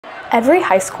Every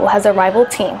high school has a rival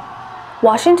team.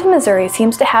 Washington, Missouri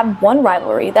seems to have one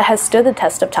rivalry that has stood the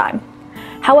test of time.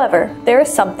 However, there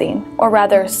is something, or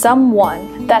rather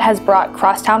someone, that has brought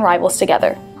crosstown rivals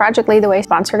together. Project Lead the Way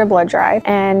sponsored a blood drive,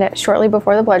 and shortly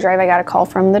before the blood drive I got a call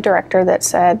from the director that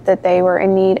said that they were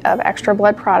in need of extra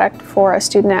blood product for a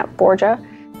student at Borgia.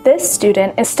 This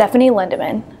student is Stephanie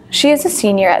Lindeman. She is a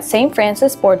senior at St.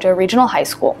 Francis Borgia Regional High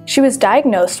School. She was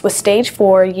diagnosed with stage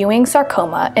 4 Ewing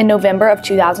sarcoma in November of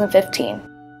 2015.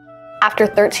 After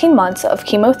 13 months of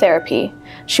chemotherapy,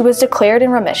 she was declared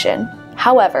in remission.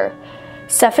 However,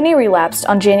 Stephanie relapsed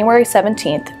on January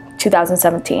 17,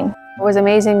 2017. What was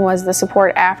amazing was the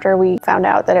support after we found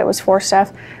out that it was for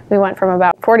Steph. We went from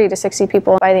about 40 to 60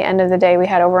 people. By the end of the day, we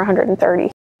had over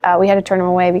 130. We had to turn them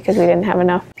away because we didn't have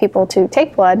enough people to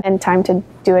take blood and time to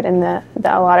do it in the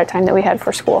allotted time that we had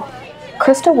for school.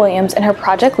 Krista Williams and her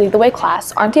Project Lead the Way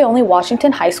class aren't the only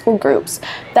Washington high school groups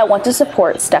that want to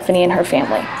support Stephanie and her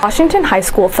family. Washington High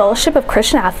School Fellowship of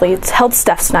Christian Athletes held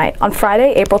Steph's Night on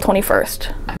Friday, April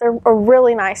 21st. They're a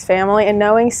really nice family, and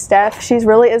knowing Steph, she's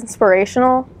really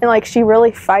inspirational, and she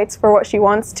really fights for what she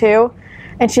wants to,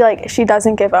 and she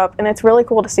doesn't give up, and it's really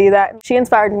cool to see that. She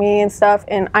inspired me and stuff,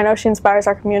 and I know she inspires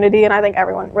our community, and I think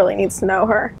everyone really needs to know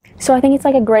her. So I think it's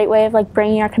a great way of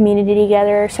bringing our community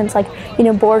together, since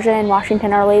Borgia and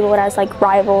Washington are labeled as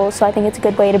rivals. So I think it's a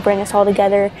good way to bring us all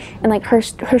together, and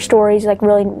her story is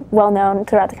really well known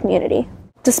throughout the community.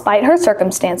 Despite her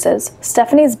circumstances,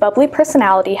 Stephanie's bubbly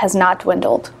personality has not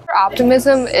dwindled. Her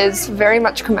optimism is very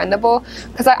much commendable,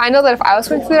 because I know that if I was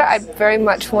going through that, I'd very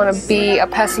much want to be a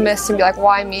pessimist and be like,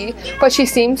 why me? But she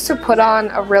seems to put on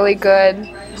a really good,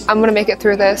 I'm going to make it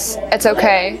through this, it's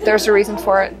okay, there's a reason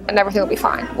for it, and everything will be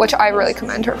fine, which I really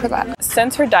commend her for that.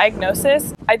 Since her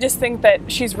diagnosis, I just think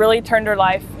that she's really turned her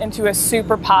life into a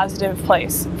super positive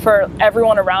place for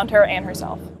everyone around her and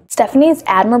herself. Stephanie's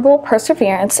admirable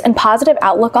perseverance and positive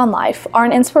outlook on life are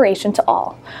an inspiration to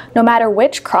all, no matter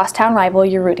which crosstown rival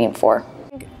you're rooting for.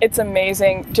 It's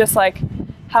amazing just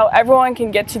how everyone can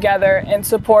get together and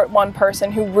support one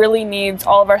person who really needs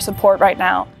all of our support right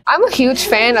now. I'm a huge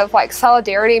fan of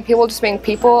solidarity and people just being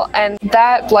people, and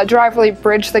that blood drive really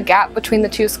bridged the gap between the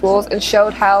two schools and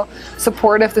showed how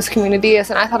supportive this community is,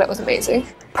 and I thought it was amazing.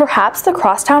 Perhaps the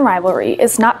crosstown rivalry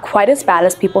is not quite as bad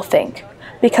as people think,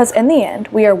 because in the end,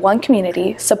 we are one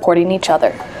community supporting each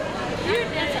other.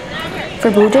 For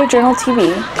Blue Jay Journal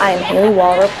TV, I am Haley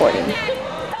Wall reporting.